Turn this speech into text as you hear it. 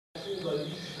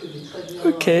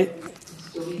Okay,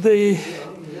 the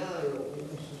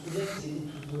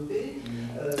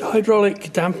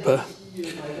hydraulic damper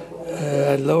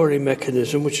lowering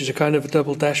mechanism, which is a kind of a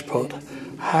double dashpot,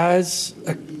 has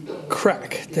a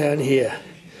crack down here,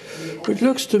 which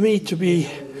looks to me to be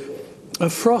a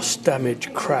frost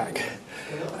damage crack,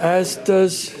 as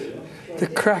does the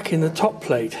crack in the top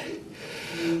plate.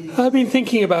 I've been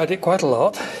thinking about it quite a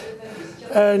lot,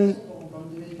 and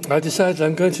I decided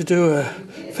I'm going to do a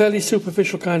fairly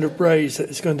superficial kind of braze that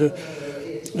is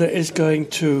going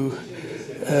to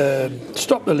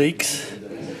stop the leaks,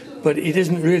 but it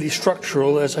isn't really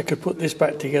structural, as I could put this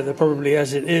back together probably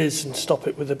as it is and stop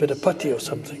it with a bit of putty or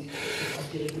something.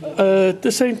 At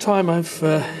the same time, I've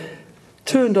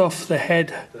turned off the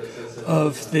head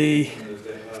of the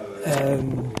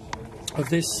of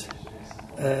this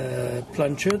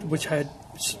plunger, which I had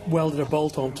welded a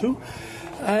bolt onto,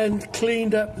 and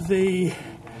cleaned up the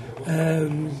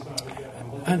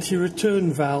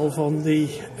anti-return valve on the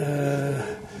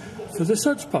for the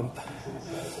suds pump.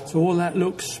 So all that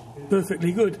looks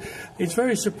perfectly good. It's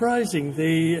very surprising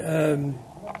the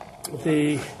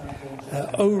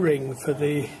O-ring for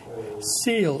the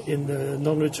seal in the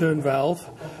non-return valve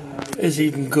is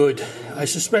even good. I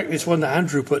suspect it's one that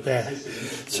Andrew put there,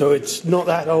 so it's not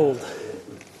that old.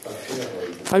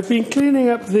 I've been cleaning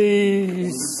up the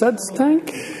suds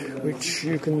tank, which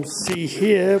you can see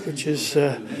here, which is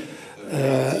a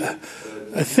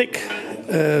thick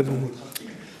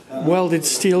welded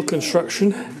steel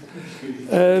construction.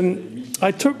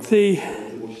 I took the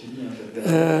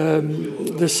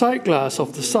sight glass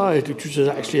off the side, which was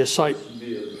actually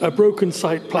a broken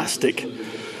sight plastic,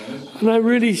 and I'm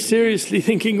really seriously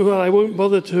thinking, well, I won't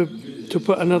bother to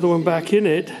put another one back in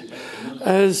it,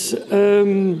 as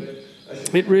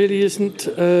it really isn't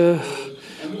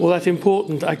all that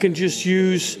important. I can just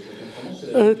use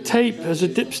tape as a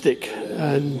dipstick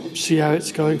and see how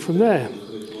it's going from there.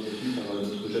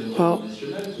 Well,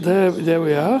 there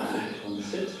we are.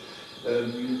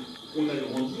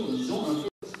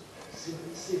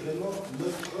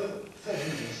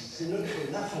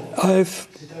 I've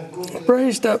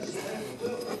brazed up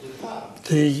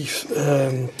the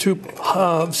two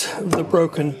halves of the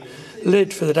broken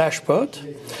lid for the dashpot.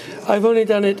 I've only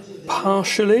done it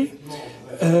partially.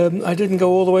 I didn't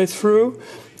go all the way through.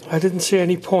 I didn't see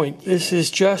any point. This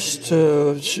is just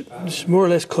more or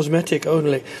less cosmetic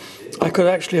only. I could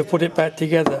actually have put it back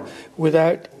together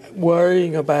without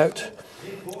worrying about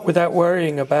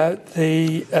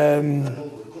the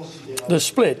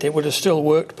split. It would have still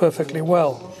worked perfectly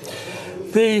well.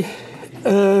 The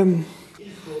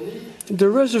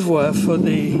reservoir for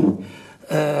the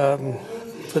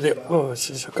oh,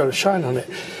 it's got a shine on it.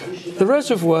 The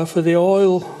reservoir for the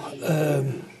oil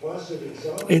for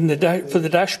the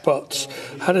dashpots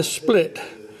had a split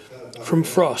from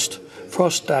frost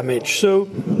damage. So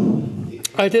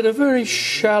I did a very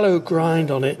shallow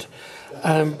grind on it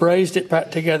and brazed it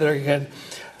back together again.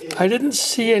 I didn't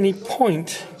see any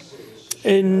point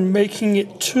in making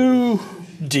it too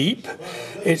deep.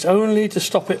 It's only to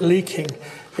stop it leaking.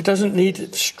 It doesn't need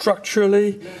it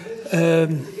structurally.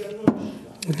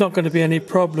 There's not going to be any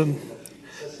problem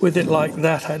with it like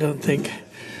that, I don't think.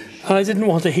 And I didn't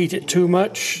want to heat it too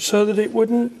much so that it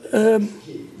wouldn't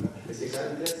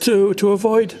to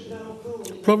avoid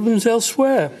problems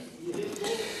elsewhere.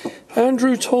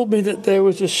 Andrew told me that there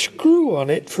was a screw on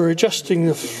it for adjusting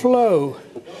the flow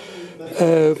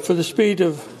for the speed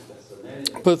of,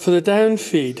 but for the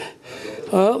downfeed.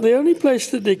 The only place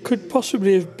that it could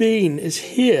possibly have been is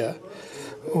here,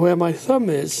 where my thumb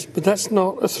is, but that's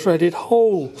not a threaded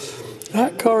hole.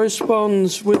 That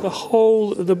corresponds with a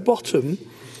hole at the bottom,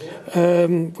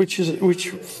 through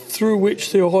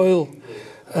which the oil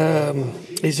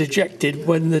is ejected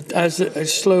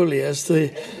as slowly as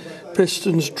the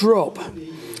pistons drop.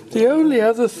 The only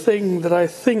other thing that I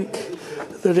think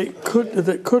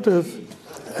that could have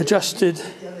adjusted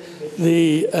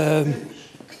the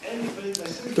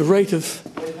rate of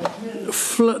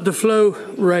the flow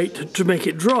rate to make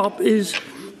it drop is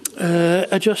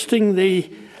adjusting the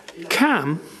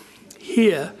cam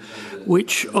here,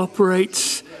 which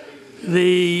operates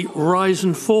the rise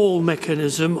and fall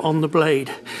mechanism on the blade.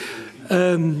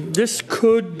 This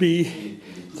could be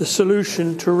the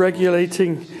solution to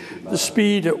regulating the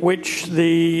speed at which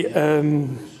the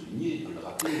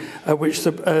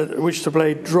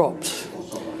blade drops.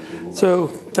 So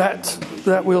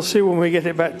that we'll see when we get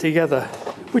it back together,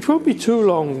 which won't be too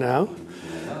long now.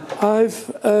 I've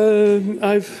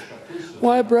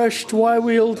wire brushed, wire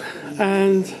wheeled,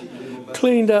 and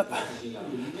cleaned up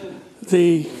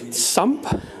the sump,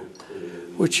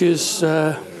 which is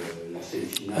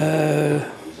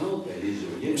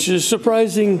which is a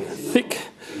surprising thick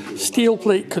steel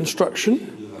plate construction,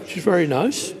 which is very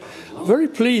nice. I'm very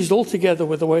pleased altogether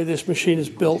with the way this machine is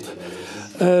built.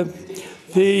 I've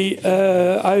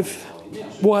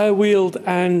wire wheeled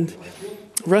and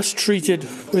rust treated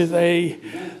with a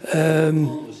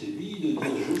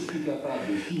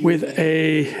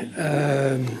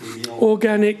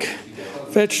organic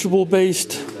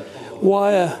vegetable-based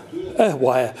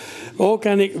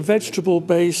organic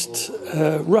vegetable-based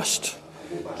rust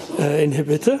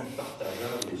inhibitor,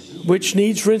 which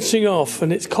needs rinsing off,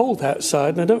 and it's cold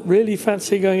outside, and I don't really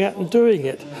fancy going out and doing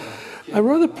it. I'm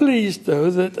rather pleased, though,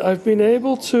 that I've been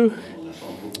able to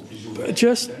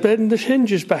just bend the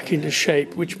hinges back into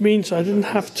shape, which means I didn't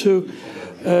have to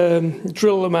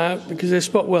drill them out because they're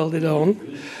spot welded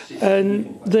on,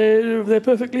 and they're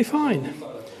perfectly fine.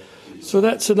 So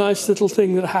that's a nice little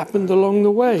thing that happened along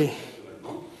the way.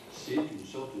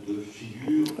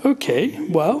 Okay,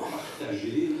 well,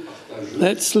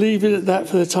 let's leave it at that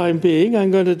for the time being.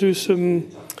 I'm going to do some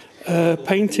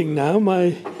painting now.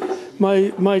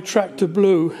 My tractor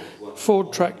blue,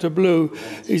 Ford tractor blue,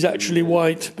 is actually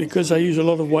white because I use a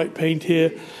lot of white paint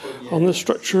here on the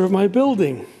structure of my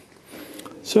building.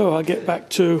 So I'll get back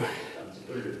to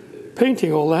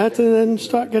painting all that and then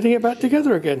start getting it back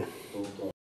together again.